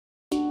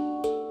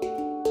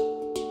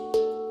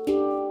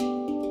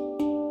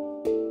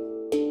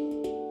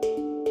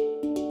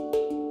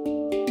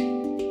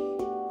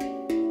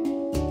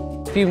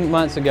few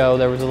months ago,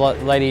 there was a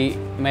lady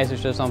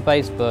messaged us on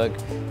Facebook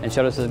and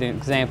showed us an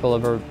example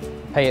of her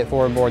pay it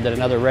forward board that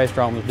another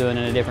restaurant was doing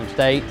in a different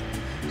state.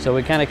 So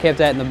we kind of kept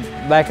that in the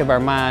back of our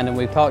mind, and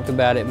we've talked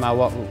about it, my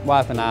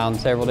wife and I, on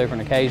several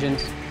different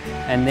occasions.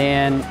 And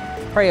then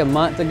probably a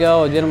month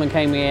ago, a gentleman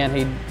came in,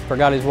 he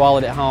forgot his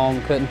wallet at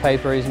home, couldn't pay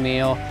for his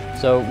meal.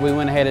 So we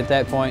went ahead at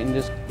that point and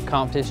just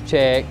comped his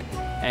check,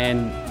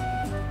 and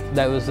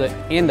that was the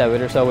end of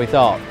it, or so we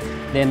thought.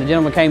 Then the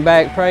gentleman came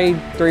back, prayed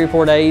 3 or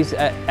 4 days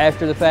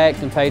after the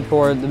fact, and paid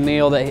for the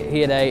meal that he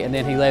had ate, and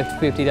then he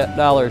left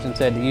 $50 and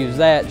said to use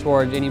that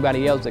towards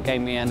anybody else that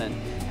came in and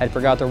had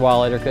forgot their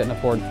wallet or couldn't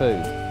afford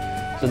food.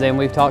 So then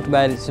we've talked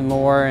about it some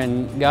more,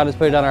 and God has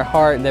put it on our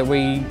heart that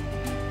we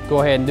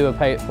go ahead and do a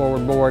pay it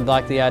forward board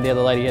like the idea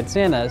the lady had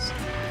sent us.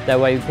 That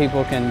way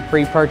people can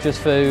pre-purchase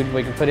food,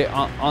 we can put it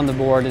on the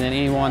board, and then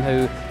anyone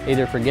who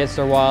either forgets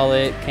their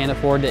wallet, can't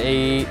afford to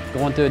eat,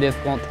 going through a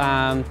difficult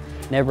time,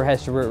 never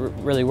has to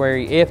really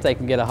worry if they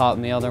can get a hot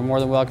meal. They're more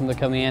than welcome to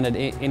come in at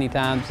any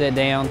time, sit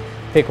down,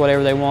 pick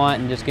whatever they want,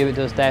 and just give it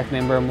to a staff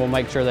member, and we'll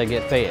make sure they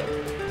get fed.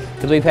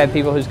 Because we've had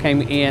people who's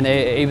came in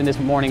even this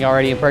morning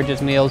already and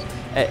purchased meals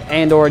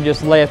and or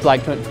just left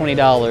like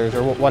 $20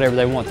 or whatever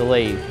they want to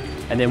leave.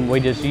 And then we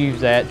just use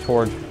that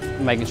towards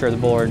making sure the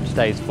board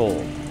stays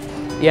full.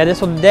 Yeah,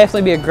 this will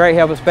definitely be a great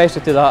help,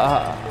 especially through the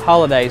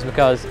holidays,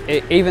 because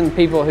even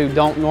people who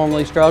don't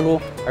normally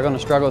struggle are going to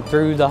struggle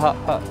through the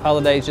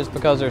holidays just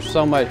because there's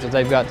so much that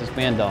they've got to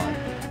spend on.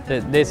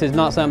 This is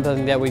not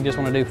something that we just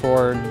want to do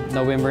for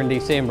November and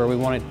December. We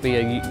want it to be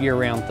a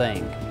year-round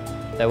thing.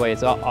 That way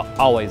it's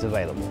always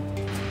available.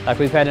 Like,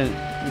 we've had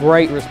a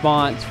great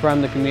response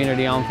from the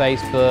community on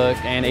Facebook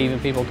and even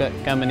people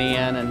coming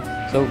in,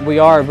 and so we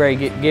are a very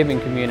giving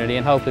community,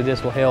 and hopefully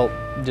this will help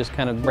just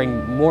kind of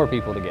bring more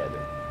people together.